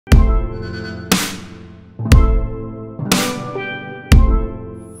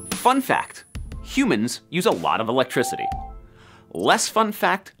Fun fact, humans use a lot of electricity. Less fun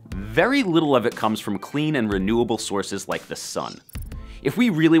fact, very little of it comes from clean and renewable sources like the sun. If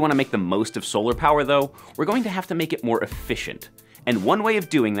we really want to make the most of solar power though, we're going to have to make it more efficient. And one way of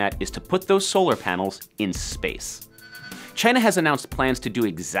doing that is to put those solar panels in space. China has announced plans to do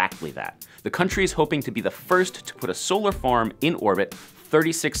exactly that. The country is hoping to be the first to put a solar farm in orbit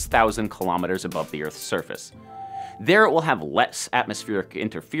 36,000 kilometers above the Earth's surface. There it will have less atmospheric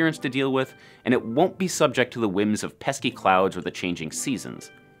interference to deal with, and it won't be subject to the whims of pesky clouds or the changing seasons.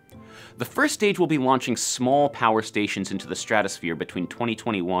 The first stage will be launching small power stations into the stratosphere between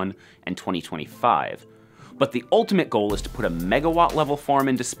 2021 and 2025. But the ultimate goal is to put a megawatt-level farm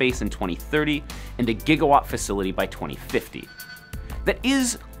into space in 2030 and a gigawatt facility by 2050. That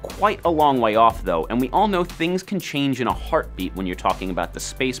is quite a long way off though, and we all know things can change in a heartbeat when you're talking about the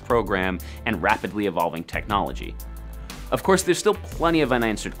space program and rapidly evolving technology. Of course, there's still plenty of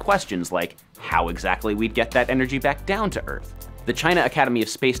unanswered questions like how exactly we'd get that energy back down to Earth. The China Academy of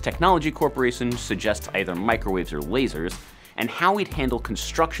Space Technology Corporation suggests either microwaves or lasers, and how we'd handle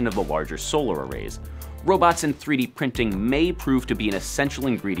construction of the larger solar arrays. Robots and 3D printing may prove to be an essential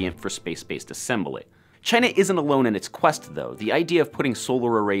ingredient for space-based assembly. China isn't alone in its quest though. The idea of putting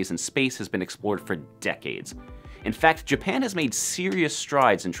solar arrays in space has been explored for decades. In fact, Japan has made serious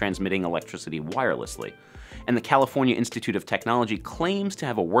strides in transmitting electricity wirelessly, and the California Institute of Technology claims to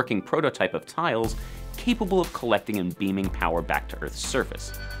have a working prototype of tiles capable of collecting and beaming power back to Earth's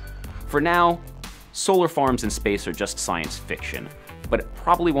surface. For now, solar farms in space are just science fiction, but it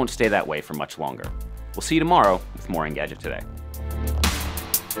probably won't stay that way for much longer. We'll see you tomorrow with more Engadget Today.